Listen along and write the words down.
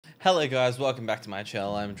Hello guys, welcome back to my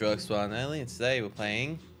channel. I'm Drelics and today we're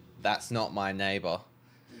playing That's Not My Neighbor.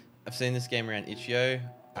 I've seen this game around itch.io.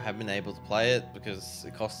 I haven't been able to play it because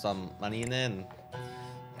it cost some money in there and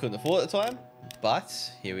couldn't afford it at the time. But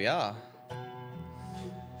here we are.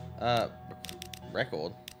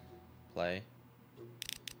 Record. Play.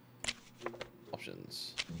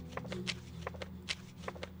 Options.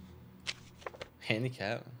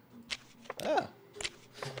 Handicap. Ah.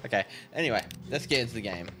 Okay, anyway, let's get into the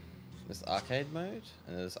game. There's arcade mode,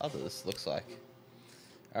 and there's others, looks like.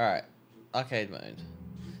 Alright, arcade mode.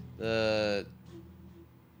 The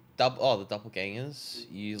doppelgangers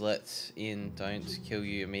you let in don't kill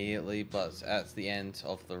you immediately, but at the end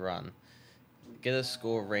of the run. Get a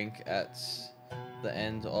score rank at the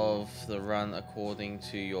end of the run according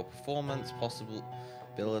to your performance,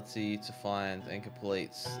 possibility to find and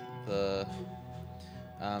complete the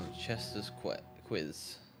Chester's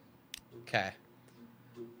quiz. Okay.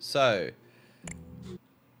 So,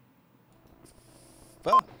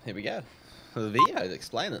 well, here we go. The video to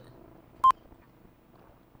explain it.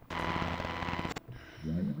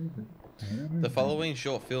 The following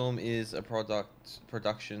short film is a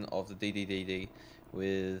production of the DDDD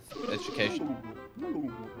with education.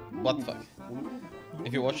 What the fuck?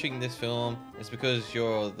 If you're watching this film, it's because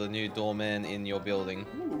you're the new doorman in your building.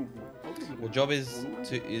 Your job is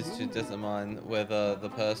to determine whether the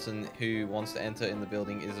person who wants to enter in the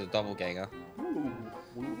building is a doppelganger.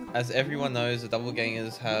 As everyone knows, the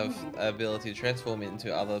doppelgangers have the ability to transform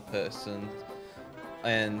into other person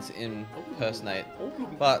and impersonate,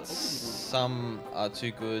 but some are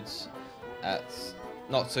too good at,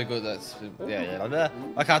 not so good at,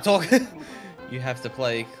 I can't talk. You have to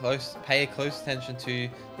pay close attention to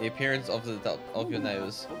the appearance of your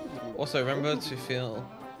neighbors. Also remember to fill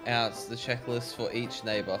out the checklist for each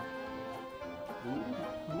neighbor.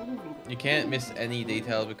 You can't miss any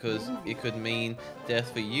detail because it could mean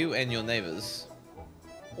death for you and your neighbors.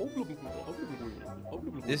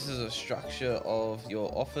 This is a structure of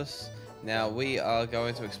your office. Now we are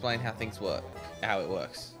going to explain how things work, how it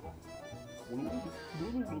works.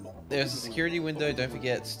 There's a security window. Don't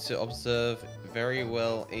forget to observe very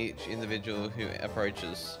well each individual who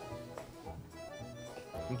approaches.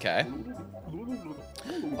 Okay.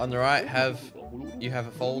 On the right, you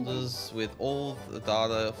have folders with all the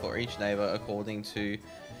data for each neighbor according to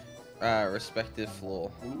respective floor.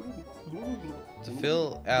 To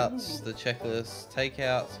fill out the checklist, take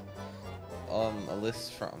out a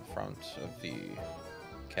list from front of you.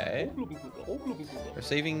 Okay.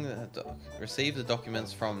 Receive the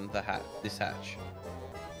documents from this hatch.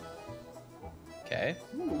 Okay.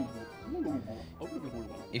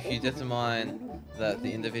 If you determine that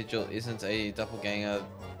the individual isn't a doppelganger,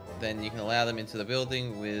 then you can allow them into the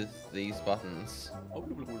building with these buttons.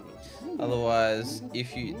 Otherwise,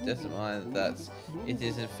 if you determine that it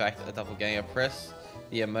is in fact a doppelganger, press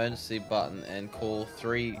the emergency button and call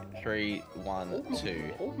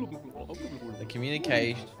 3312. The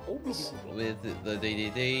communication with the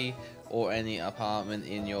DDD or any apartment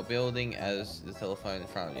in your building as the telephone in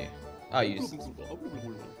front of you.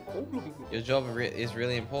 Your job is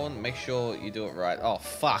really important. Make sure you do it right. Oh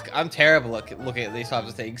fuck, I'm terrible at looking at these types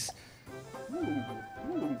of things.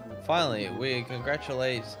 Finally, we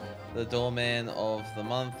congratulate the doorman of the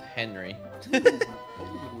month, Henry.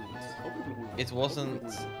 It wasn't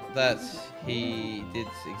that he did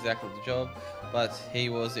exactly the job, but he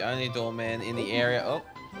was the only doorman in the area. Oh,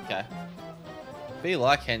 okay. Be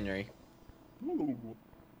like Henry,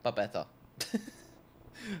 but better.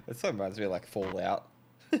 It so reminds me of like Fallout.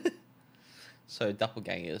 So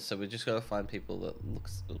doppelgangers. So we just gotta find people that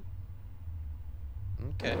looks.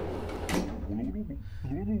 Okay.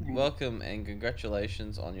 Welcome and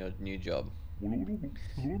congratulations on your new job.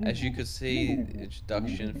 As you could see, the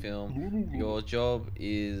introduction film, your job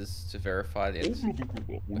is to verify the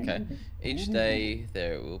okay. Each day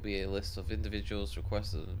there will be a list of individuals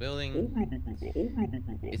requested in the building.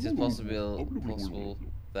 It is possible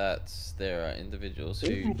that there are individuals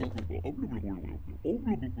who,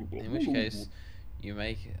 in which case you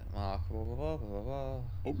make mark blah, blah, blah, blah.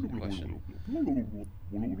 Question.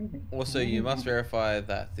 Also, you must verify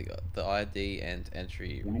that the ID and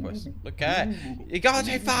entry request. Okay, you're going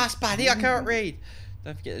too fast, buddy. I can't read.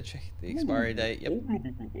 Don't forget to check the expiry date. Yep.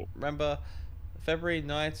 Remember, February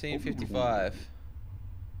 1955.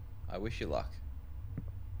 I wish you luck.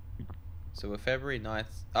 So we're February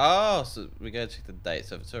 9th. Oh, so we gotta check the date.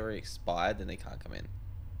 So if it's already expired, then they can't come in.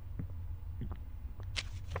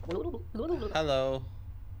 Hello.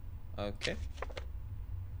 Okay.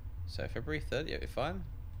 So February 3rd, yeah, we're fine.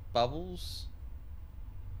 Bubbles.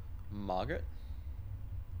 Margaret.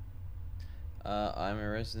 I'm a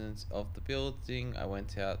resident of the building. I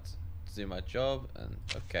went out to do my job and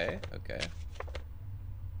okay.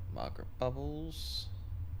 Margaret Bubbles.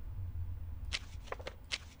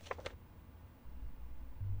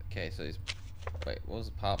 Okay, so he's wait, what was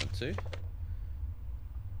apartment 2?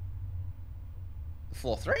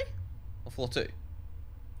 Floor 3? Or floor 2?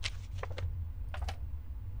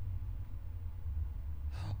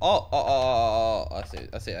 Oh, I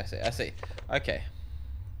see. Okay.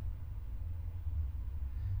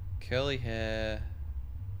 Curly hair,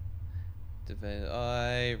 divided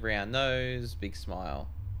eye, round nose, big smile.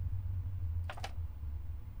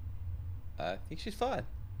 I think she's fine.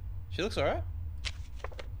 She looks alright.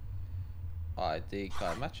 ID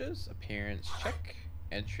card matches. Appearance check.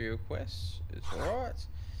 Entry request is alright.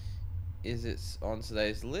 Is it on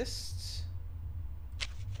today's list?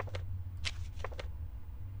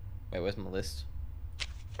 Wait, where's my list?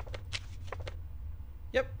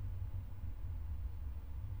 Yep.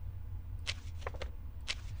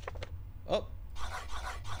 Oh.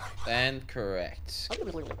 And correct.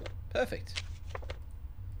 Perfect.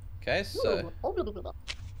 Okay, so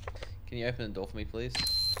can you open the door for me, please?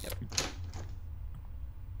 Yep.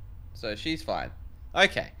 So she's fine.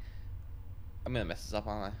 Okay. I'm gonna mess this up,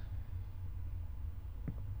 aren't I?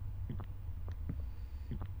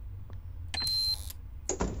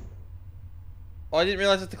 Oh, I didn't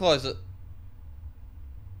realize I had to close it.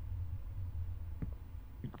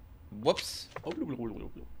 Whoops.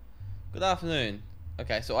 Good afternoon.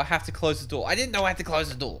 Okay, so I have to close the door. I didn't know I had to close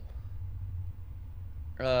the door.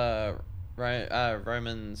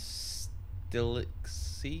 Roman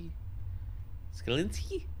Stilixi?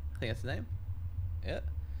 Scalinski? I think that's the name. Yeah.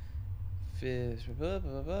 Fish,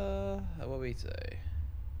 what we say?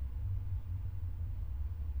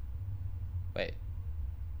 Wait.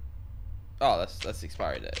 Oh, that's the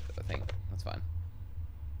expiry date, I think. That's fine.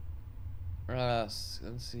 Let's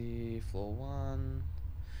see, floor 1.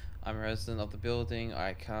 I'm a resident of the building.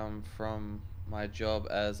 I come from my job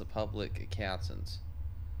as a public accountant.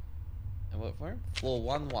 And what for?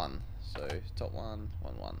 Floor 1-1. So top 1,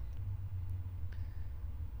 1-1.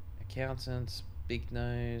 Accountant, big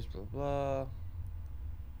nose, blah blah.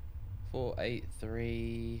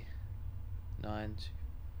 48392.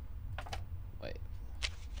 Wait.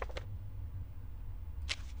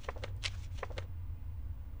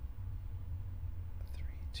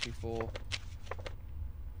 324. I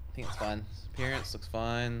think it's fine. Appearance looks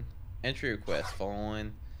fine. Entry request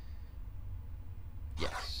fine.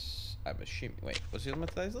 Yes. I'm assuming. Wait, was he on my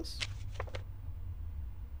today's list?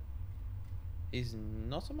 He's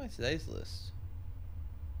not on my today's list.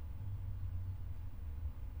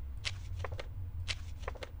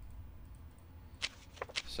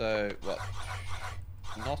 So what?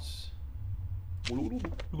 Not.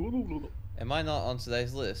 Am I not on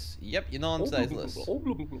today's list? Yep, you're not on today's list. I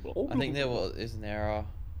think there is an error.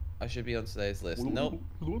 I should be on today's list. Nope.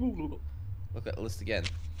 Look at the list again.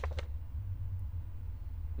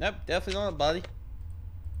 Nope, definitely not, buddy.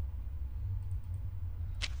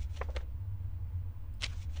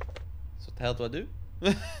 So what the hell do I do?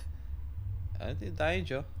 I don't think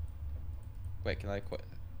danger. Wait, can I quit?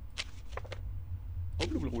 I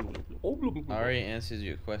already answered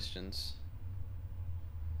your questions.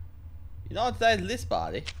 You're not on today's list,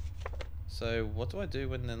 buddy. So what do I do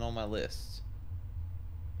when they're on my list?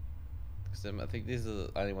 Because I think these are the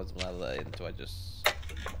only ones I'm allowed to let in. Do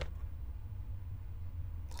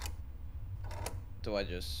I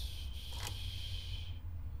just...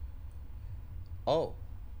 Oh.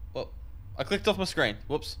 Well, I clicked off my screen.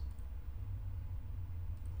 Whoops.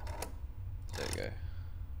 There we go.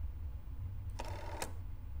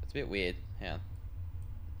 It's a bit weird. Hang on.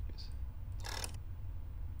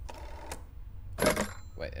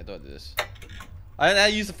 Wait, how do I do this? I don't know how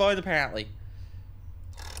to use the phone apparently.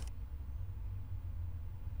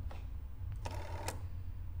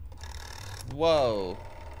 Whoa.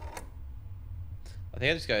 I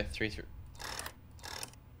think I just go 3 3.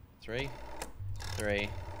 3 3.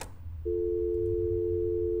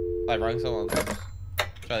 I wrong someone.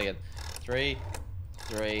 Try it again. 3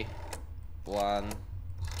 3 1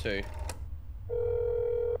 2.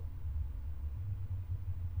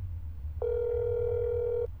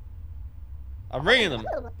 I'm ringing them.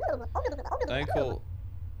 Don't call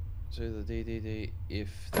to the DDD if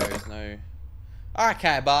there is no.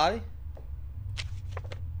 Okay, buddy.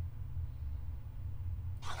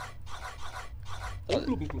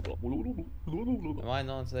 Am I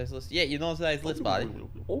not on today's list? Yeah, you're not on today's list, buddy. I'm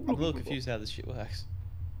a little confused how this shit works.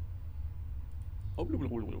 I'm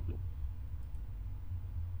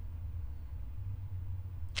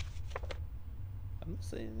not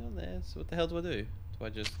seeing it on there, so what the hell do I do?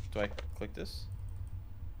 Do I click this?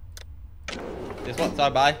 This what?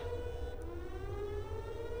 Sorry, bye.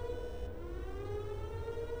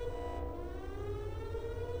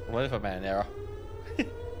 What if I made an error?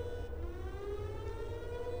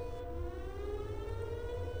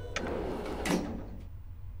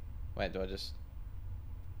 Wait, do I just...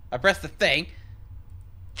 I pressed the thing!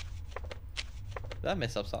 Did I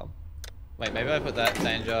mess up something? Wait, maybe I put that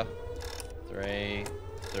danger. 3,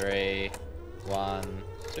 3, 1,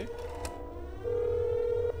 2.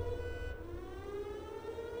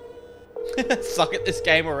 Suck at this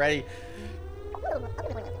game already.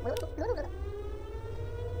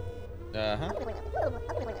 Uh-huh.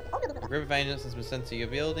 A group of agents has been sent to your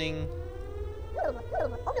building.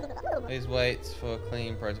 Please wait for a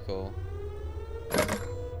clean protocol.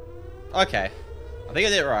 Okay. I think I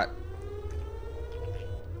did it right.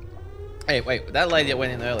 Hey, wait, that lady that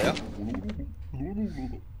went in earlier.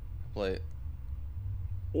 Wait.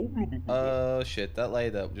 Oh shit, that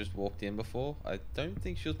lady that just walked in before, I don't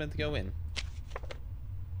think she was meant to go in.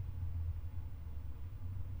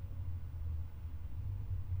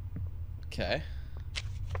 Okay.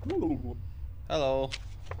 Hello.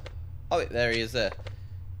 Oh, wait, there he is there.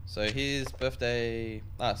 So his birthday...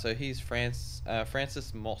 Ah, so he's Francis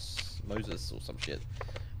Moses or some shit.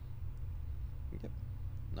 Yep.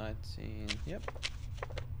 19... Yep.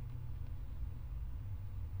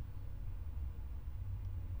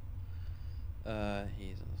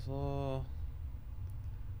 He's on the floor.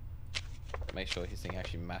 Make sure his thing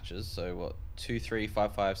actually matches. So what?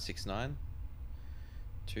 235569.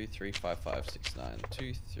 235569.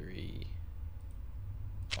 23.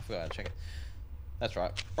 I forgot to check it. That's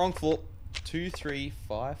right. Wrong floor.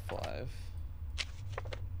 2355.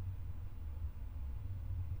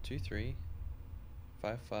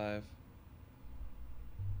 2355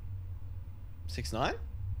 69.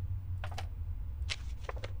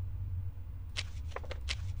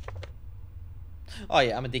 Oh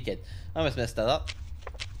yeah, I'm a dickhead. I almost messed that up.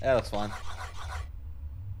 That looks fine.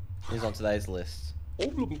 He's on today's list.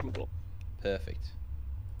 Perfect.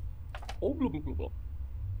 Okay.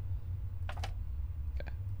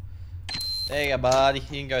 There you go, buddy. You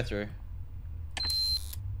can go through.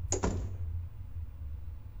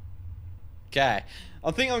 Okay.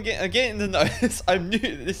 I think I'm getting the notice. I'm new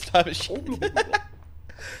to this type of shit.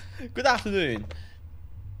 Good afternoon.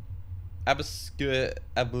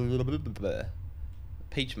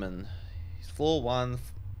 Peachman. He's floor 1,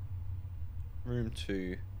 room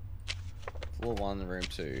 2. Floor 1, room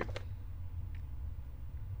 2.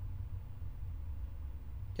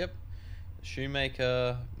 Yep.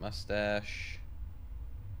 Shoemaker, mustache.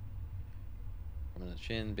 Prominent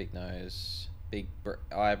chin, big nose, big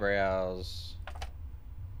eyebrows.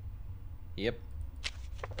 Yep.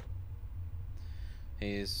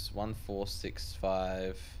 He's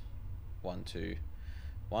 1465 12.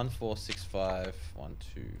 1465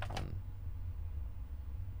 121.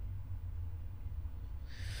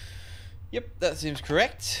 Yep, that seems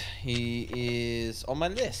correct. He is on my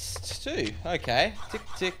list too. Okay. Tick,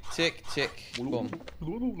 tick, tick, tick. Boom.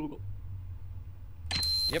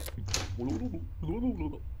 Yep.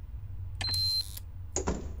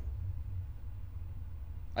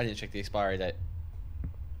 I didn't check the expiry date.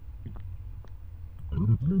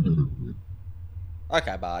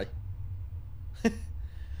 Okay, buddy.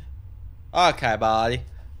 Okay, buddy.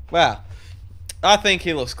 Well, I think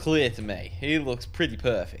he looks clear to me. He looks pretty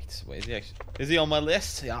perfect. Wait, is he actually? Is he on my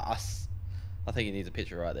list? Yes. I think he needs a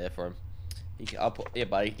picture right there for him. I'll put, yeah,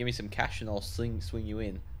 buddy. Give me some cash and I'll swing you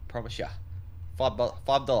in. Promise ya.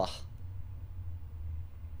 $5.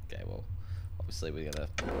 Okay, well, obviously we're gonna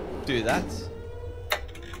do that.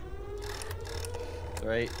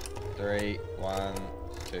 3, 3, 1,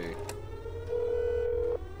 2.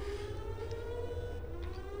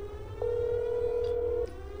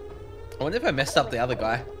 I wonder if I messed up the other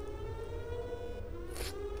guy.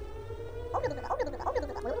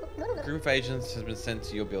 Group of agents has been sent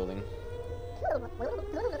to your building.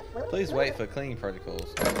 Please wait for cleaning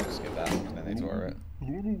protocols. I'll skip that. I need to worry about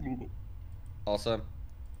it. Awesome.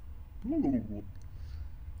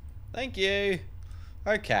 Thank you.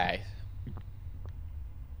 Okay.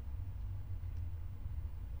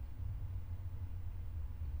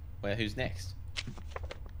 Well, who's next?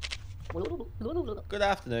 Good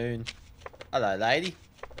afternoon. Hello, lady.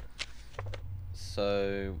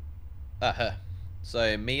 So, her.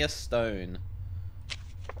 So, Mia Stone.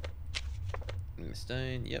 Mia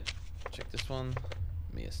Stone, yep. Check this one.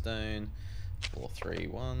 Mia Stone.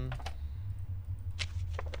 431.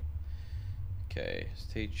 Okay,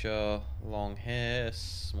 teacher. Long hair,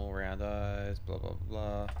 small round eyes, blah, blah,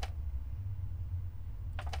 blah.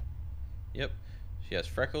 Yep. She has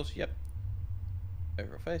freckles. Yep.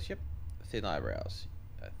 Overall face. Yep. Thin eyebrows.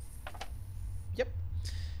 Yep.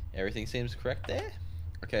 Everything seems correct there.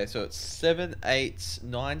 Okay, so it's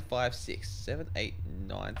 78956.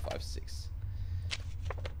 78956.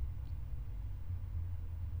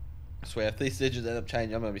 I swear, if these digits end up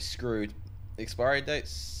changing, I'm gonna be screwed. The expiry date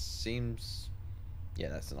seems... yeah,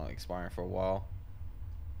 that's not expiring for a while.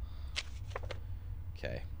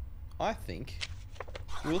 Okay. I think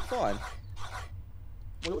we look fine.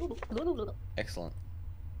 Excellent.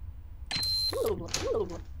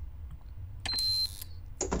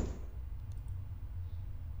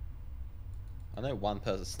 I know one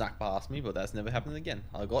person snuck past me, but that's never happened again.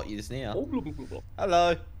 I got you just now.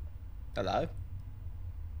 Hello. Hello.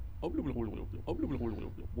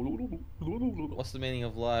 What's the meaning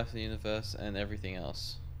of life, the universe, and everything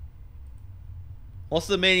else? What's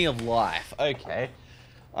the meaning of life? Okay.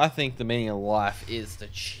 I think the meaning of life is to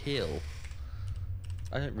chill.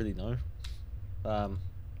 I don't really know.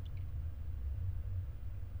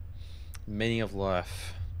 Meaning of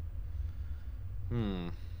life.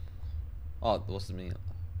 Oh, what's the meaning?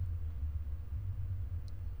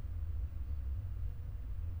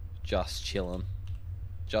 Just chillin'.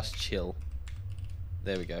 Just chill.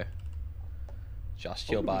 There we go. Just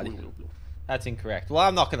chill, buddy. That's incorrect. Well,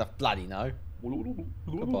 I'm not gonna bloody know.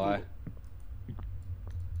 Goodbye.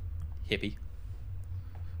 Hippie.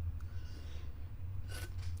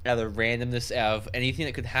 Out of randomness, out of anything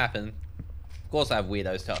that could happen. Of course I have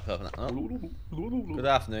weirdos type of... oh. Good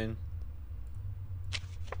afternoon.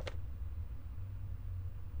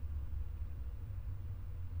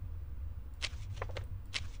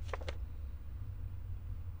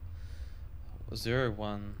 Zero,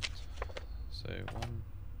 one. So 1,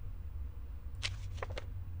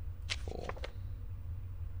 4.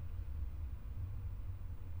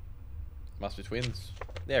 Must be twins.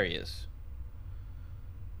 There he is.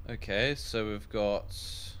 Okay, so we've got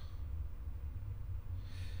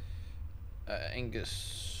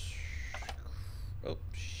Angus. Oh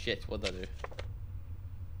shit! What did I do?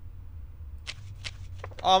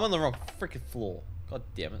 Oh, I'm on the wrong freaking floor. God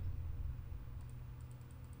damn it.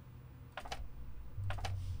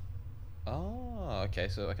 Oh, okay,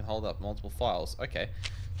 so I can hold up multiple files. Okay,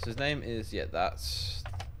 so his name is, yeah, that's,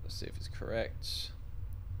 let's see if it's correct.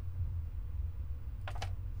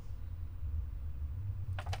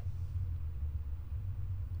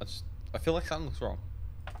 I feel like something looks wrong.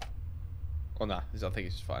 Oh no, I think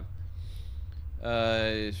it's just fine.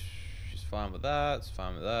 She's fine with that, it's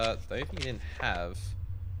fine with that. The only thing he didn't have...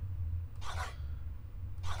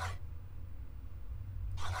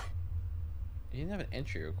 he didn't have an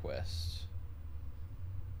entry request.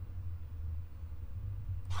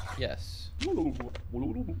 Yes. I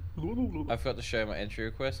forgot to show my entry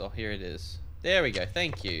request. Oh, here it is. There we go.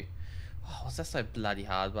 Thank you. Oh, was that so bloody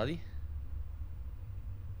hard, buddy?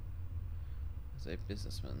 As a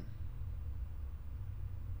businessman.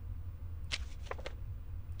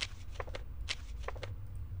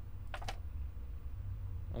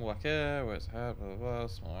 I'm like, yeah, where's the hat? Blah, blah, blah,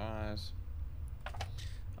 small eyes.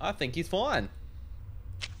 I think he's fine.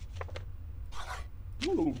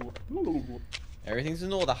 Everything's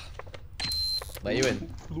in order. Let you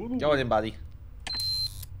in. Go on in, buddy.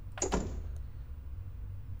 I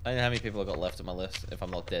don't know how many people I've got left on my list, if I'm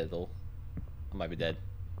not dead at all. I might be dead.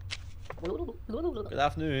 Good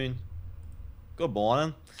afternoon. Good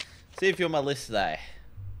morning. See if you're on my list today.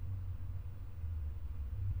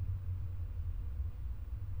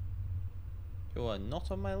 You are not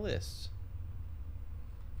on my list.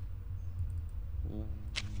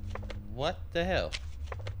 What the hell?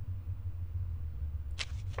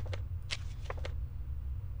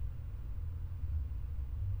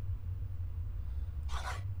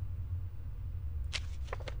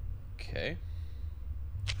 Okay.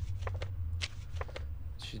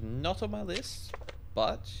 She's not on my list,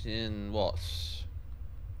 but in what?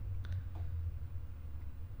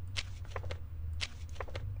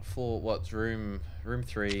 For what's room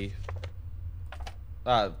 3?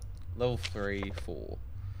 Level 3, 4.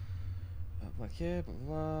 Like, yeah,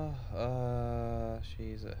 blah, blah.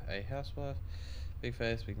 She's a housewife. Big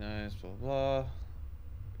face, big nose, blah, blah.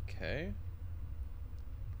 Okay.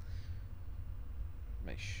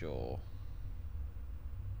 Make sure.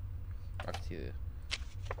 Right here.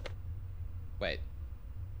 Wait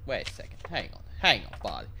a second. Hang on,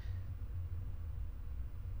 buddy.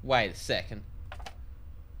 Wait a second.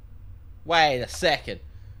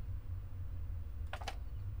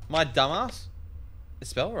 My dumbass?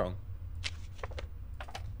 It's spelled wrong.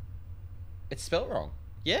 It's spelled wrong.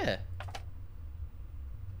 Yeah.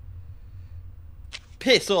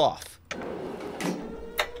 Piss off.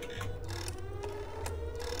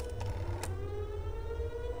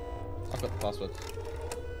 I've got the password.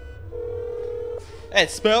 Hey,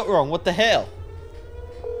 it's spelled wrong. What the hell?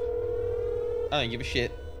 I don't give a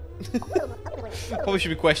shit. Probably should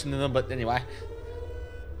be questioning them, but anyway.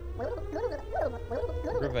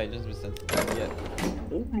 Group agents was sent to yet.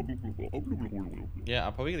 Yeah,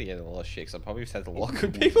 I'm probably gonna get a lot of shit, 'cause I'm probably sent a lot of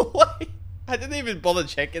good people away. I didn't even bother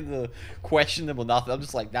checking to question them or nothing. I'm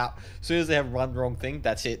just like, nah. As soon as they have one wrong thing,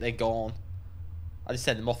 that's it. They're gone. I just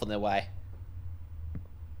send them off on their way.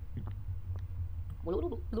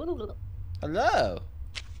 Hello.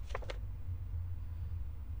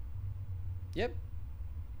 Yep.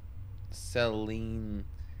 Celine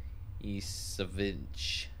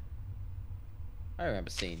Isavich. I remember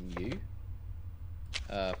seeing you.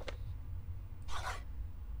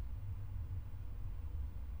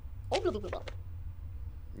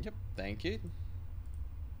 Yep, thank you.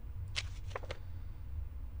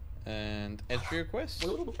 And entry request.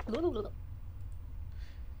 Do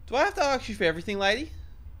I have to ask you for everything, lady?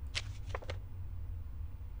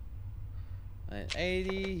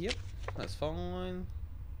 980, yep, that's fine.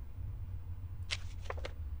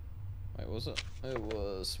 Wait, what was it? It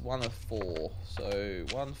was 1 of 4. So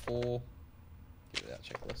 1, 4. Give it that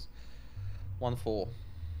checklist. 1, 4.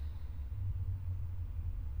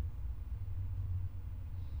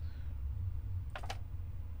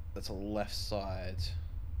 That's a left side.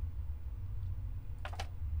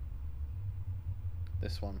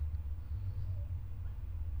 This one.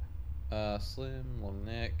 Slim, long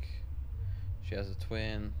neck. She has a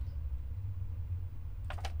twin.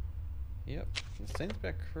 Yep, it seems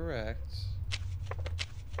about correct.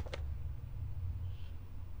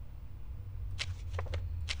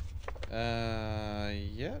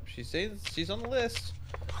 Yep, she's on the list.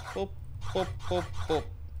 Boop, boop, boop, boop.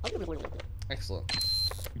 Excellent.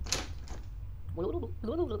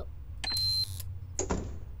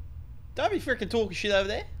 Don't be freaking talking shit over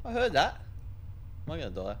there. I heard that. Am I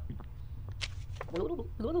gonna die?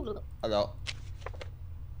 Hello.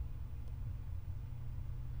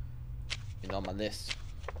 You're not on my list.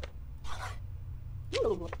 Not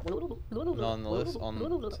on the list,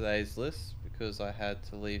 on today's list, because I had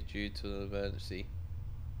to leave due to an emergency.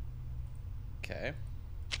 Okay.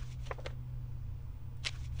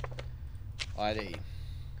 ID.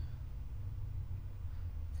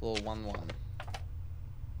 Floor 1-1.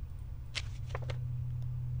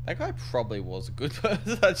 That guy probably was a good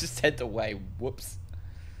person. I just sent away. Whoops.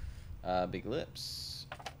 Big lips.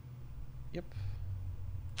 Yep.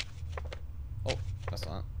 Oh, that's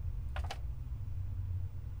not.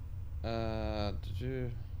 Did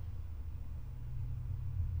you?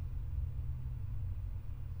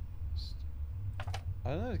 I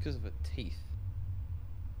don't know, because of her teeth.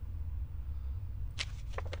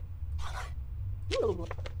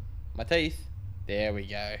 My teeth. There we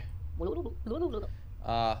go.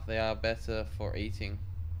 They are better for eating.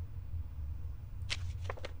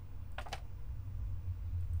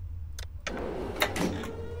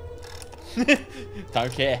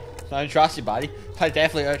 Don't care. Don't trust you, buddy. I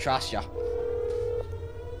definitely don't trust you.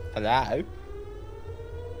 Hello?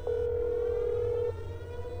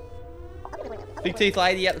 Big teeth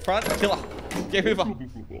lady at the front. Kill her. Get over.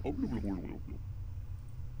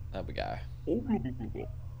 There we go.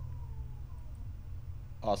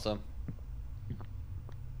 Awesome.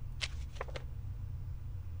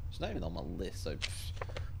 It's not even on my list, so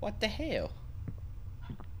what the hell?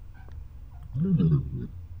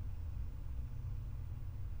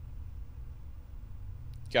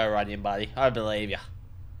 Go right in, buddy. I believe you.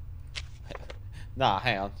 Nah,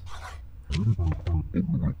 hang on.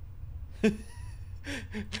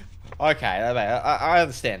 Okay, I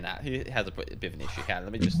understand that. He has a bit of an issue. Okay,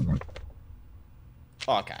 let me just.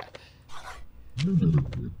 Okay.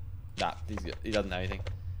 Nah, he doesn't know anything.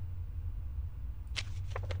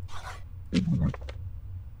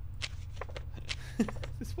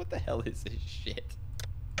 What the hell is this shit?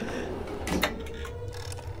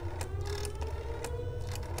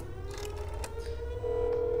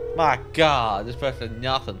 My God, this person had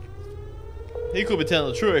nothing. He could be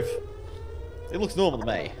telling the truth. It looks normal to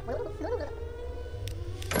me.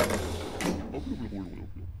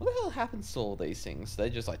 What the hell happens to all these things? They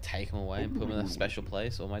just like take them away and put them in a special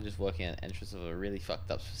place, or am I just working at an entrance of a really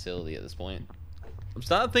fucked up facility at this point? I'm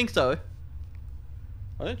starting to think so.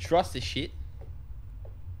 I don't trust this shit.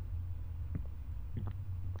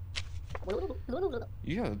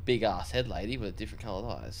 You have a big ass head, lady, with different coloured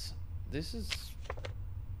eyes. This is.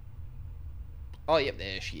 Oh, yep,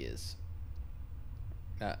 there she is.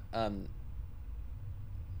 I don't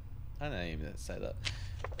even say that.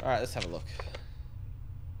 Alright, let's have a look.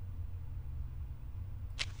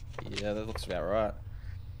 Yeah, that looks about right.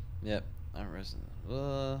 Yep, I'm resident.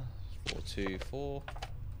 Floor 424.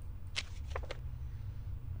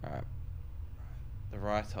 Alright. The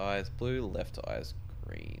right eye is blue, left eye is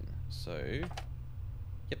green. So,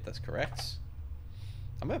 yep, that's correct.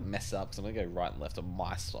 I'm gonna mess up because I'm gonna go right and left on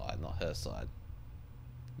my side, not her side.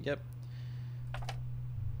 Yep.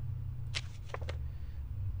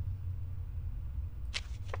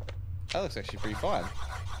 That looks actually pretty fine.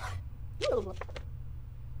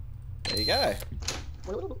 There you go.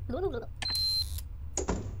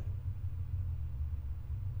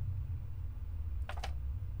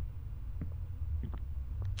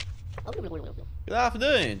 Good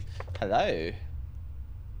afternoon. Hello.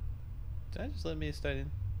 Did I just let me stay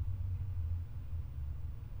in?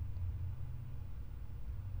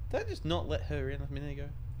 Did I just not let her in a minute ago?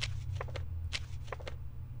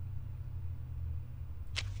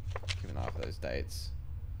 Keep an eye for those dates.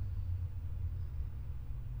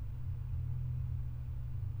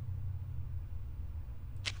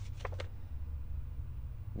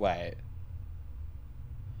 Wait.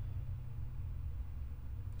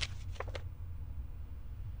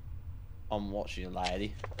 I'm watching,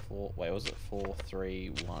 lady. Wait, was it 4,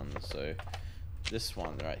 3, 1? So this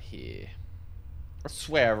one right here. I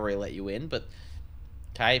swear I've already let you in, but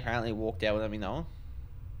Kay apparently walked out without me knowing.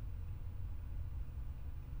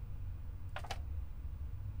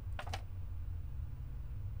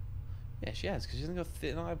 Yeah, she has, because she hasn't got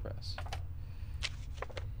thin eyebrows.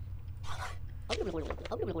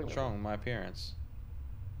 What's wrong with my appearance?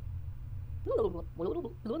 I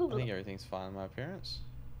think everything's fine with my appearance.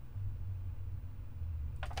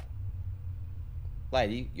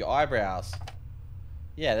 Lady, your eyebrows.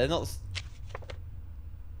 Yeah, they're not...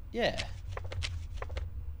 Yeah.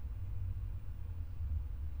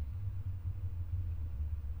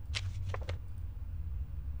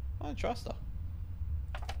 I don't trust her.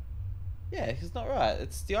 Yeah, it's not right.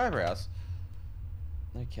 It's the eyebrows.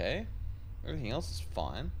 Okay. Everything else is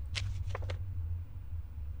fine.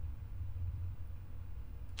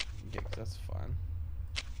 Yeah, 'cause that's fine.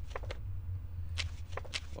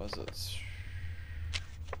 What was it?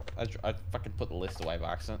 I fucking put the list away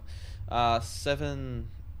by accident. 7,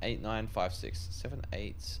 8, 9, 5, 6. 7,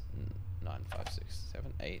 8, 9, 5, 6.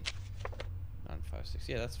 7, 8, 9, 5, 6.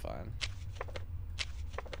 Yeah, that's fine.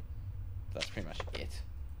 That's pretty much it.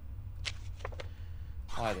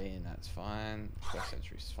 ID, that's fine. Quest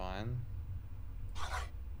entry's fine. I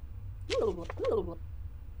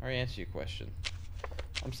already answered your question.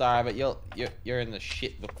 I'm sorry, but you're in the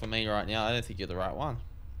shit book for me right now. I don't think you're the right one.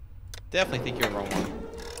 Definitely think you're the wrong one.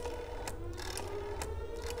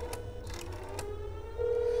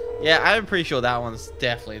 Yeah, I'm pretty sure that one's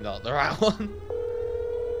definitely not the right one.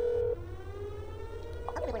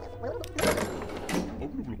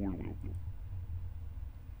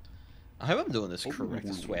 I hope I'm doing this correct.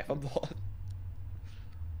 I swear if I'm not.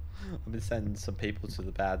 I've been sending some people to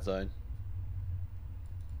the bad zone.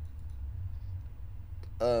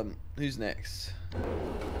 Who's next?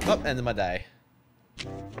 Oh, end of my day.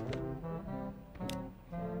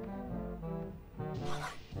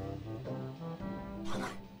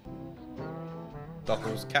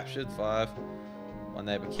 Doppels captured, 5. One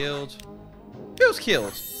neighbor killed. Who was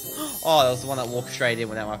killed? Oh, that was the one that walked straight in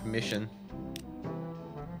without my permission.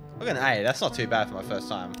 Look at an A, that's not too bad for my first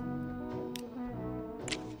time.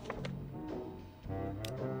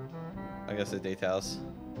 I guess the details.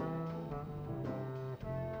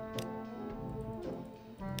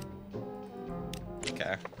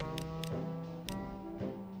 Okay.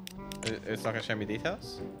 It's not gonna show me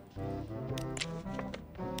details?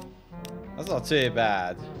 That's not too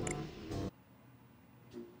bad.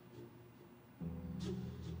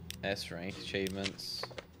 S rank achievements.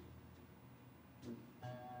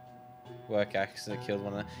 Work accident killed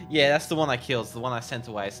one of them. Yeah, that's the one I killed. It's the one I sent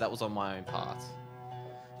away, so that was on my own part.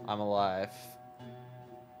 I'm alive.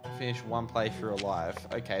 Finish one playthrough alive.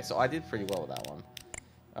 Okay, so I did pretty well with that one.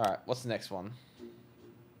 Alright, what's the next one?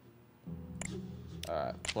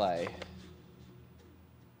 Alright, play.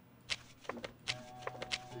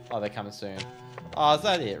 Oh, they're coming soon. Oh, is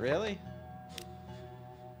that it? Really?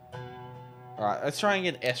 Alright, let's try and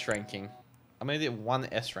get S ranking. I'm gonna get 1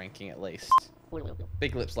 S ranking at least.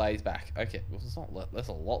 Big lips lays back. Okay, well, it's not. There's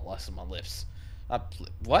a lot less on my lips.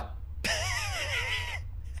 What?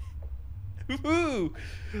 Woohoo!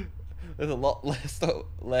 There's a lot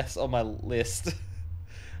less on my list.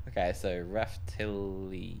 Okay, so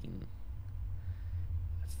Rafteline.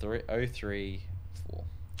 034.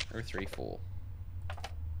 034.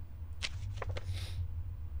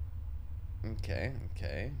 Okay,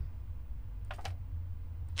 okay.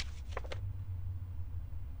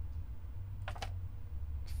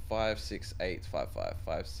 Five, 6, 8, 5, 5,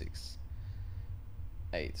 5, 6.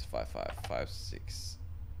 85556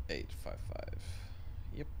 855.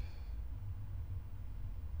 Yep.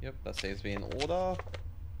 Yep, that seems to be in order.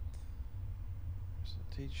 So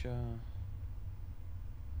teacher.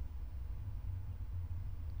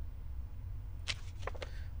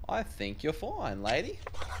 I think you're fine, lady.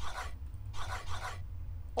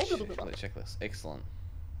 Checklist. Excellent.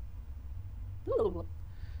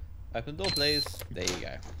 Open door, please. There you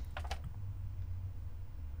go.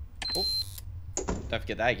 Oh, don't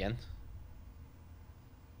forget that again.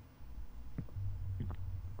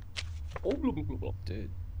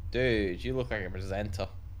 Dude, you look like a presenter.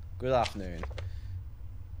 Good afternoon.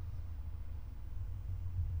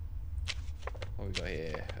 What we got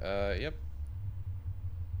here? Yep.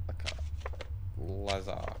 Okay.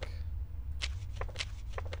 Lazark.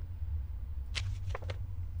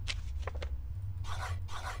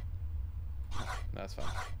 That's fine.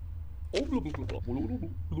 Here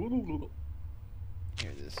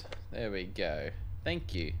it is. There we go.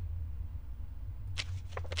 Thank you.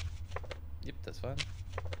 Yep, that's fine.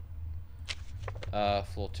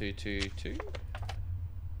 Floor 222.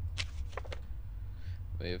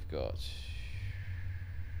 We've got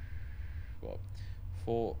what?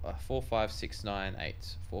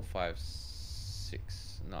 45698.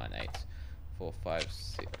 45698.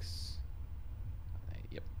 456.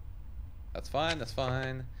 Yep. That's fine. That's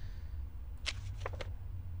fine.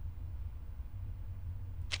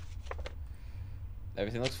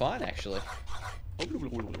 Everything looks fine, actually.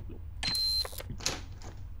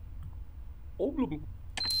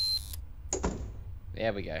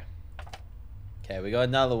 There we go. Okay, we got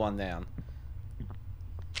another one down.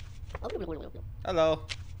 Hello.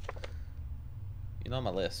 You're not on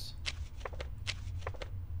my list.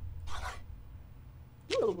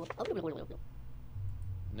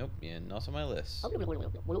 Nope, you're not on my list. I think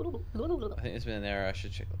there's been an error. I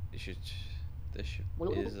should check. You should. This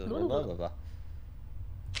is a blah blah blah.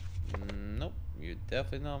 Nope, you're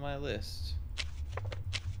definitely not on my list.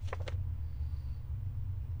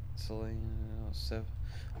 Celine, 7.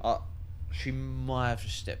 She might have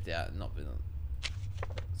just stepped out and not been.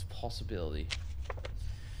 It's a possibility.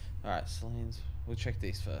 Alright, Celine's. We'll check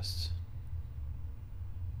these first.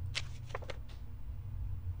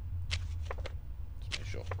 Just make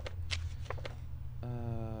sure.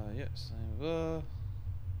 Yeah, Celine.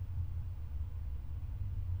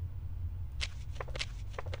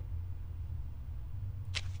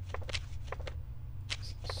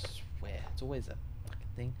 I swear, it's always that fucking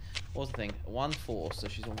thing. What was the thing? 1-4, so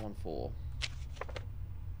she's on 1-4.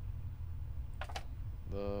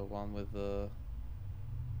 The one with the...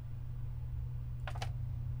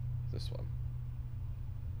 this one.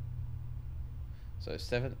 So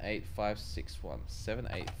 78561.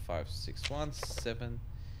 78561.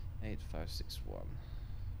 78561.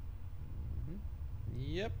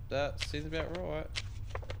 Yep, that seems about right.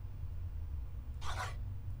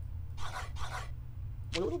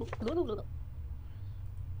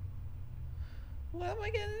 What am I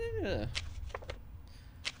getting into?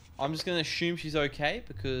 I'm just gonna assume she's okay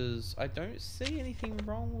because I don't see anything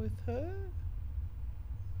wrong with her.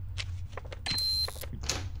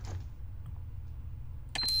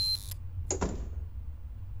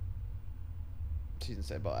 She didn't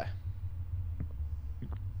say bye.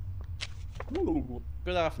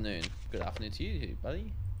 Good afternoon. Good afternoon to you,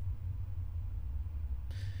 buddy.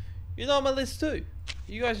 You're not on my list too.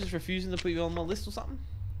 You guys just refusing to put you on my list or something?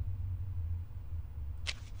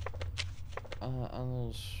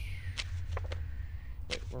 Arnold's...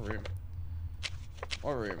 Wait, what room?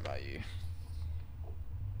 What room are you?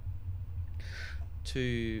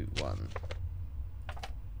 2, 1.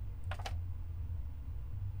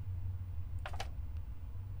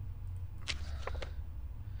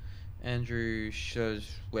 Andrew shows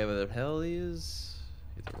wherever the hell he is.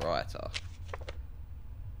 He's a writer.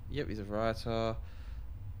 Yep, he's a writer.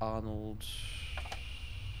 Arnold.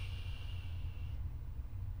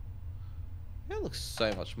 It looks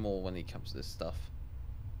so much more when he comes to this stuff.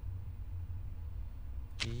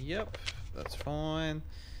 Yep, that's fine.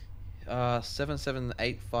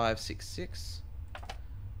 778566.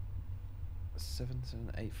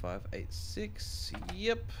 778586.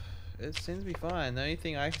 Yep, it seems to be fine. The only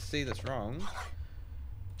thing I can see that's wrong.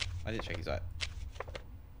 I did check his eye.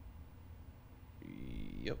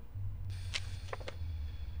 Yep.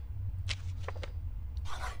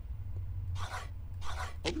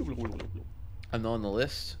 I'm not on the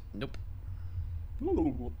list. Nope.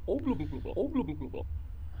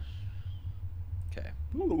 Okay.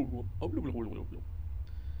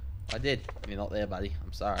 I did. You're not there, buddy.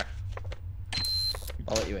 I'm sorry.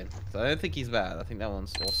 I'll let you in. So I don't think he's bad. I think that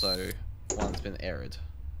one's also one that's been errored.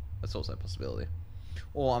 That's also a possibility.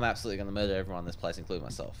 Or I'm absolutely going to murder everyone in this place, including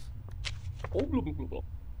myself.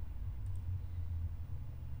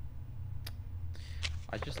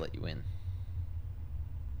 I just let you in.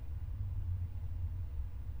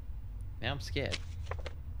 Now I'm scared.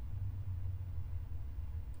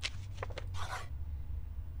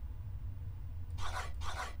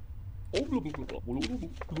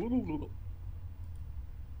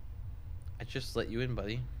 I just let you in,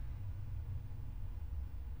 buddy.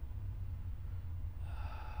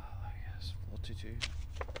 Yes, 422.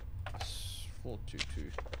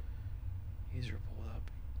 422. He's report up.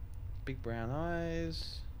 Big brown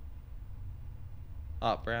eyes.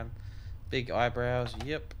 Oh, brown. Big eyebrows.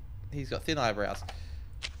 Yep. He's got thin eyebrows.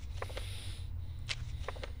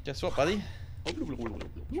 Guess what, buddy? What's wrong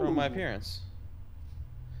with my appearance?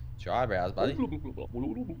 It's your eyebrows, buddy. Look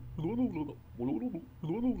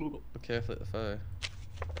carefully at the photo.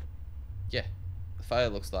 Yeah, the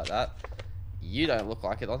photo looks like that. You don't look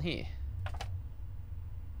like it on here.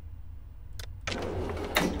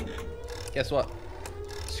 Guess what?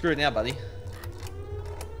 Screw it now, buddy.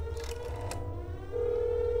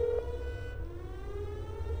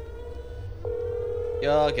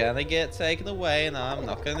 You're gonna get taken away and I'm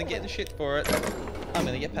not gonna get in shit for it. I'm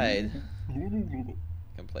gonna get paid.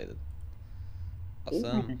 Completed.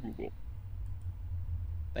 Awesome.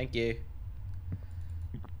 Thank you.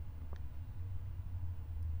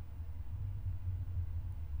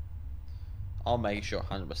 I'll make sure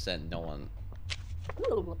 100% no one...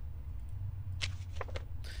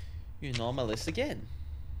 You normalist again.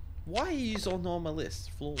 Why are you on normalist?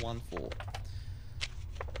 Floor 1-4.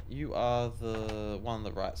 You are the one on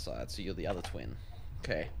the right side, so you're the other twin.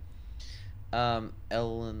 Okay.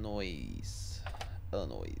 Illinois.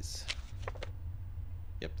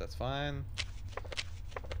 Yep, that's fine.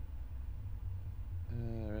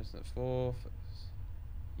 Resident 4.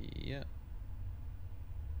 Yep.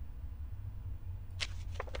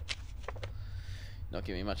 Not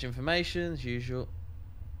giving me much information as usual.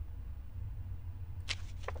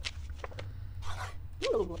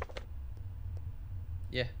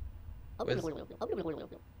 Yeah. Where's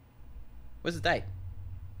the date?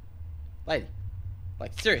 Lady.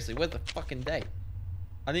 Like, seriously, where's the fucking date?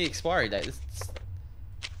 I need expiry date. This...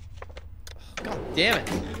 God damn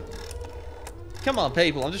it. Come on,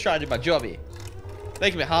 people. I'm just trying to do my job here.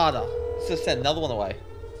 Making it harder. Let's just send another one away.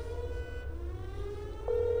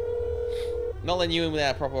 Not letting you in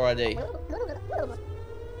without a proper ID.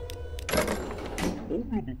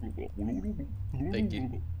 Thank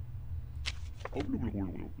you.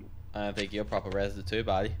 I don't think you're proper resident too,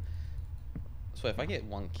 buddy. So if I get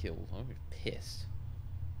one killed, I'm gonna be pissed.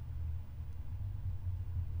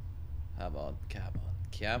 Come on, come on,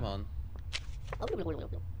 come on.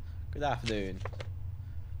 Good afternoon.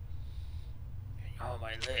 You're on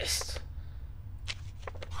my list.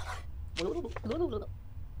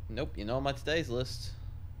 Nope, you're not on my today's list.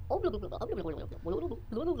 Of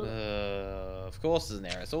course there's an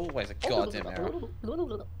error. It's always a goddamn error.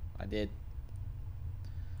 I did.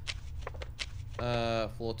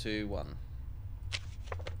 Floor 2-1.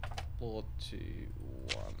 Floor 2-1.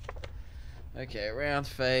 Okay, round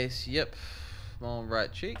face. Yep. On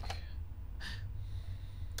right cheek.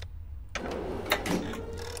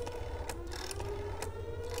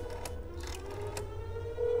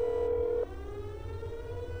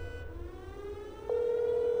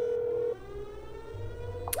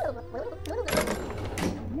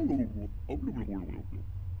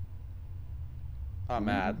 I'm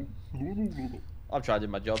mad. I'm trying to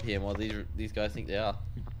do my job here while these guys think they are.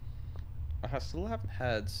 I still haven't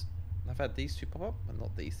had... I've had these two pop up, but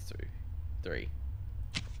not these two. 3.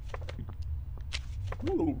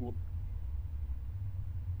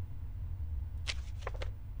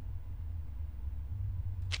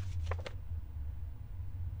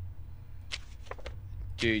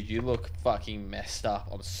 Dude, you look fucking messed up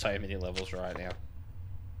on so many levels right now.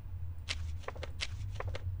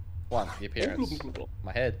 1, the appearance.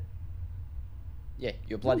 My head. Yeah,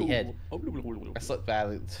 your bloody head. I slept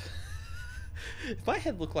badly. If my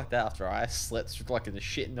head looked like that after I slept like in a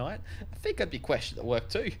shit night, I think I'd be questioned at work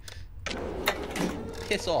too.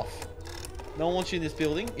 Piss off. No one wants you in this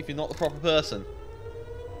building if you're not the proper person.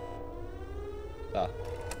 Ah.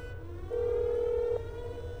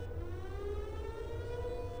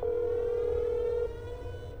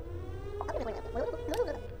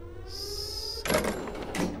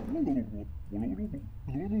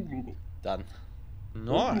 Done.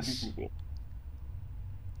 Nice.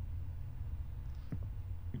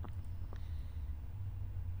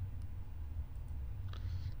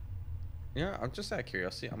 Yeah, I'm just out of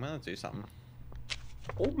curiosity. I'm gonna do something.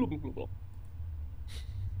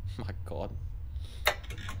 My God.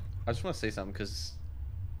 I just want to see something because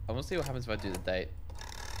I want to see what happens if I do the date.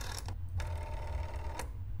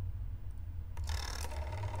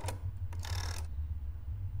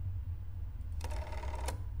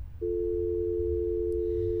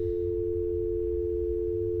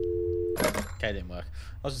 Okay, it didn't work.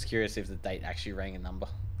 I was just curious if the date actually rang a number.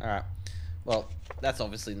 Alright. Well, that's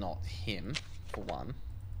obviously not him, for one.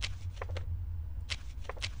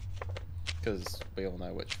 Because we all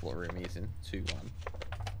know which floor room he's in. 2-1.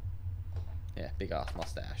 Yeah, big ass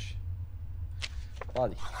mustache.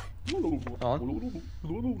 Buddy. Hold on.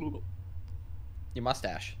 Your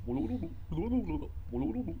mustache.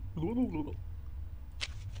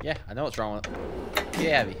 Yeah, I know what's wrong with it.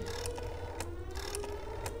 Get out of here.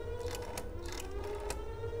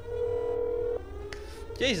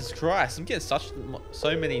 Jesus Christ, I'm getting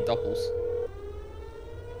so many doppels.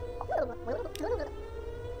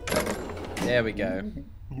 There we go.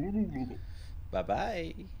 Bye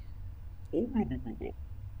bye. You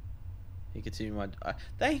continue my.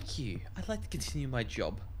 Thank you. I'd like to continue my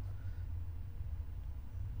job.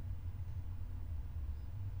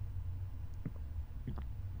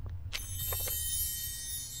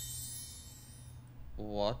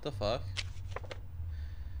 What the fuck?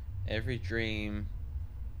 Every dream.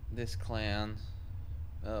 This clown.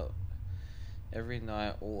 Oh. Every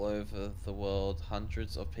night all over the world,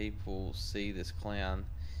 hundreds of people see this clown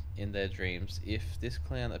in their dreams. If this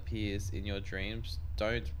clown appears in your dreams,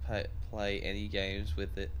 don't play any games with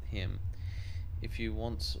him. If you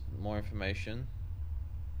want more information...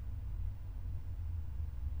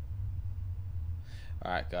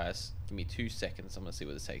 Alright guys, give me 2 seconds, I'm gonna see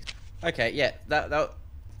what this takes. Okay, yeah,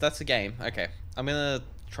 that's a game. Okay, I'm gonna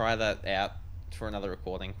try that out for another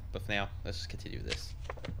recording, but for now, let's just continue with this.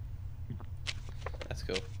 That's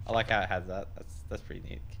cool. I like how it has that. That's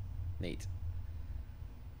pretty neat.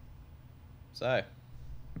 So,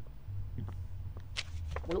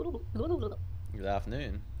 good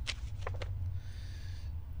afternoon.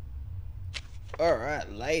 All right,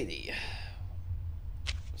 lady.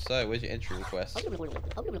 So, where's your entry request?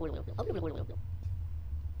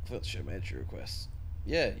 Let's show my entry request.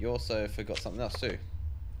 Yeah, you also forgot something else too.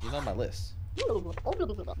 You're not on my list.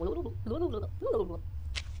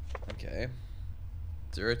 Okay.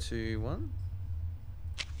 021.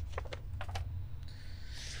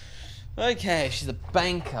 Okay, she's a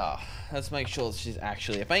banker. Let's make sure she's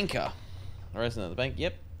actually a banker. A resident of the bank.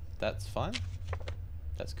 Yep, that's fine.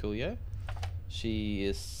 That's cool, yo. She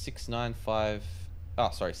is 695. Oh,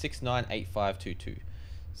 sorry, 698522.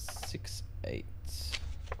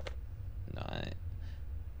 689.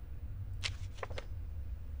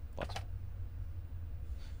 What?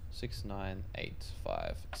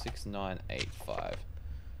 6985. 698522.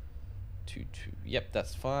 Yep,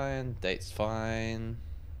 that's fine. Date's fine.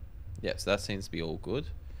 Yep, so that seems to be all good.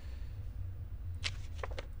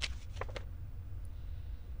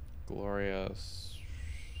 Glorious.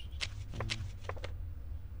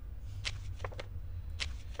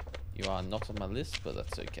 You are not on my list, but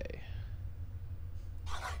that's okay.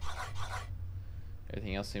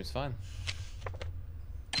 Everything else seems fine.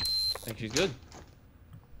 I think she's good.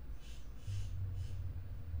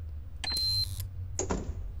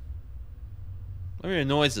 What are your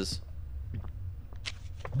noises?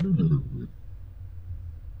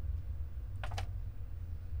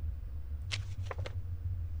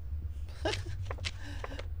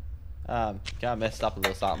 Kinda messed up a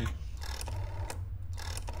little something.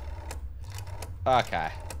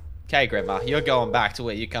 Okay. Okay, Grandma, you're going back to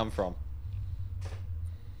where you come from.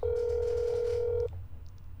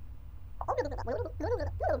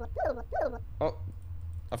 Oh,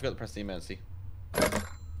 I forgot to press the emergency.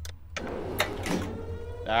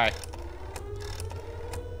 Alright.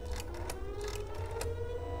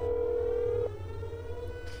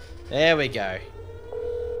 There we go.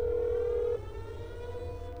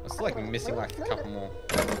 I'm still like missing like a couple more.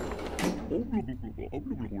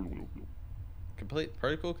 Complete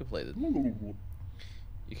protocol completed. You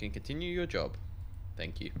can continue your job.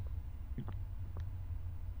 Thank you.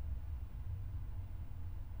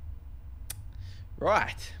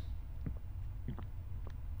 Right.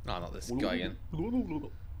 Oh, not this guy again.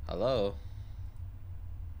 Hello.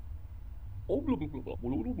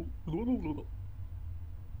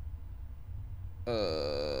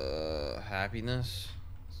 Happiness.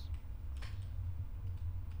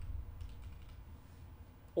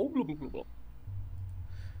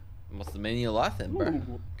 What's the meaning of life then, bro?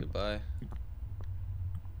 Goodbye.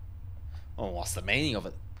 Oh, what's the meaning of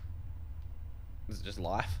it? Is it just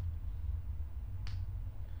life?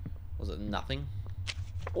 Was it nothing?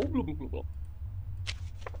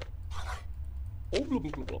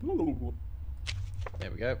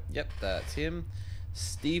 There we go. Yep, that's him.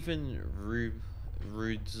 Stephen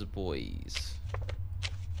Rude's Boys.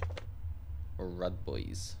 Or Rudd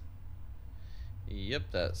Boys. Yep,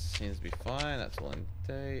 that seems to be fine. That's all in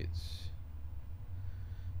date.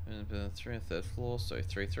 And 3 on the 3rd floor, so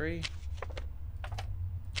 3-3.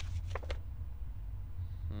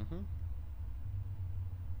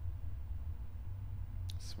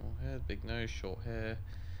 Small head, big nose, short hair.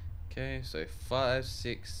 Okay, so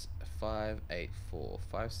 56584.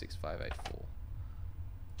 56584.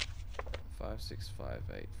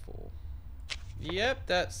 56584. Yep,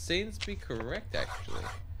 that seems to be correct actually.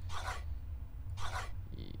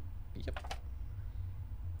 Yep.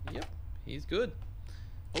 Yep, he's good.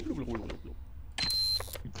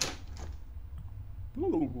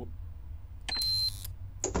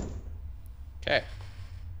 Okay.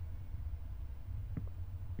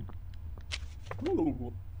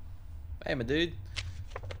 Hey, my dude.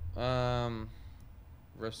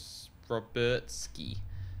 Robertsky.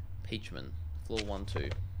 Peachman. Floor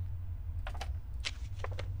 1-2.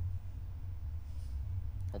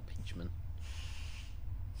 Or Peachman.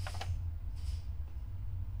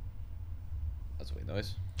 That's what he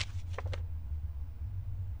knows.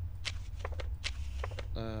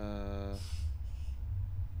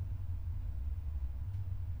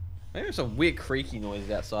 Maybe there's some weird creaky noise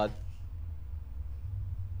outside.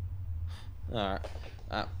 Alright.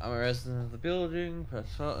 I'm a resident of the building. Press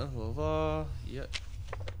button, blah blah. Yep.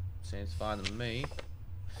 Seems fine to me.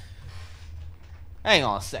 Hang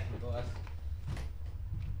on a second, guys.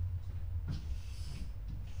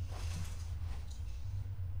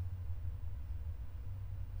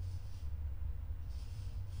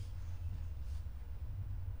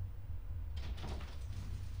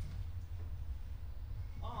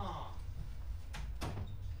 Oh.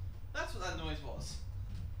 That's what that noise was.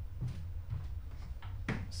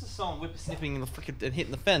 This is someone whippersnipping and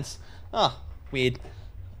hitting the fence. Ah, weird.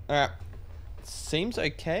 Alright. Seems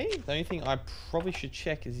okay. The only thing I probably should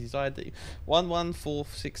check is his ID.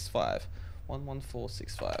 11465.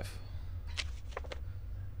 11465.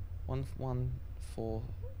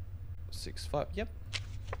 11465. Yep.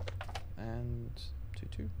 And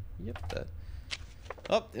 22. Yep. That.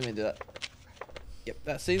 Oh, let me do that. Yep,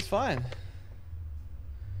 that seems fine.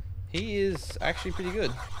 He is actually pretty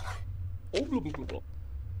good. Actually,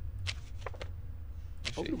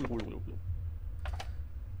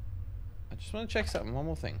 I just want to check something. One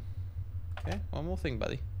more thing. Okay, one more thing,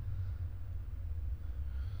 buddy.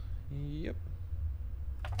 Yep.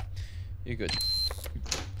 You're good.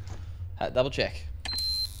 Double check.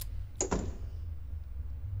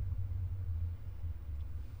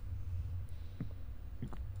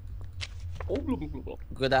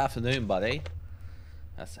 Good afternoon, buddy.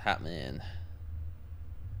 That's happening.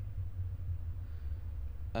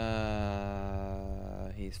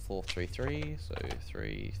 He's 433, so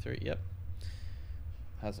 3-3. Yep.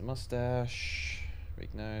 Has a mustache,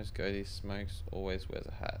 big nose, goatee, smokes, always wears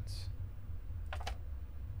a hat.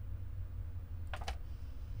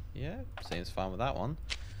 Yeah, seems fine with that one.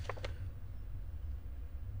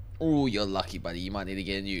 Oh, you're lucky, buddy. You might need to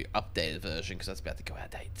get a new updated version because that's about to go out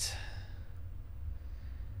of date.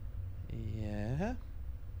 Yeah.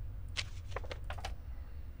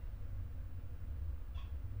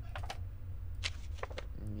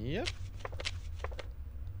 Yep.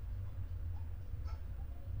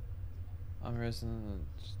 I'm a resident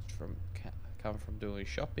from come from doing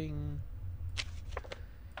shopping.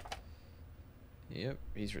 Yep,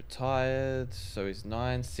 he's retired, so he's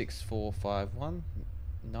 96451.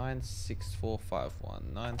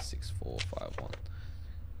 96451. 96451.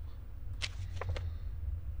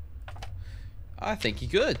 I think you're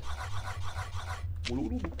good.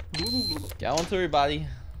 Go on through, buddy.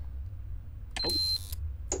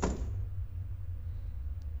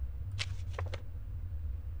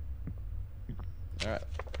 Alright.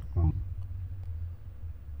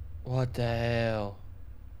 What the hell?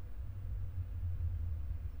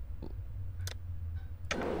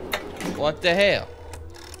 What the hell?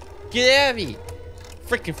 Get out of here!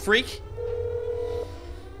 Freaking freak!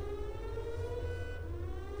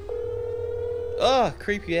 Oh,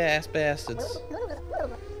 creepy ass bastards.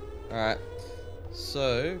 Alright.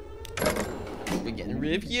 So, we're getting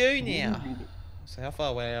rid of you now. So how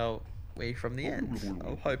far away are we from the end?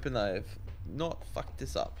 I'm hoping I've not fucked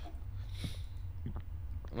this up.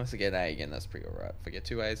 Unless I get an A again, that's pretty alright. If I get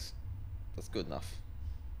 2 A's, that's good enough.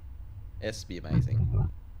 S be amazing.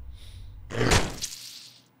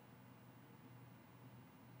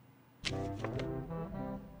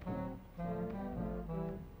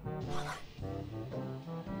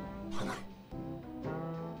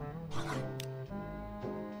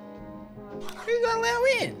 Who's gonna allow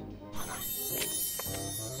in.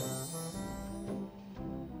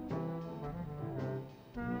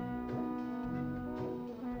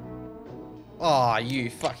 Oh, you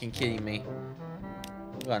fucking kidding me.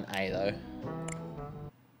 I got an A though.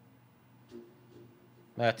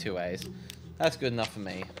 I got 2 A's. That's good enough for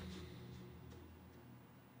me.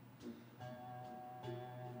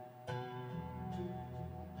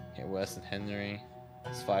 Okay, worse than Henry.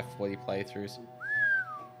 It's 540 playthroughs.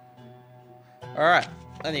 Alright,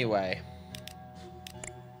 anyway.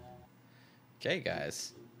 Okay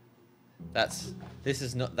guys. That's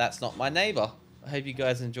not my neighbor. I hope you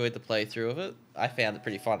guys enjoyed the playthrough of it. I found it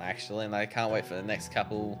pretty fun actually, and I can't wait for the next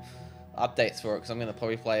couple updates for it because I'm gonna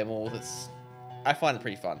probably play them all. I find it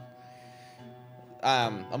pretty fun.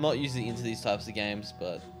 I'm not usually into these types of games,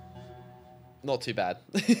 but not too bad.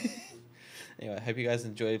 Anyway, I hope you guys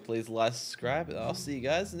enjoyed. Please like, subscribe, and I'll see you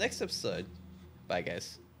guys in the next episode. Bye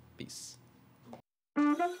guys. Peace.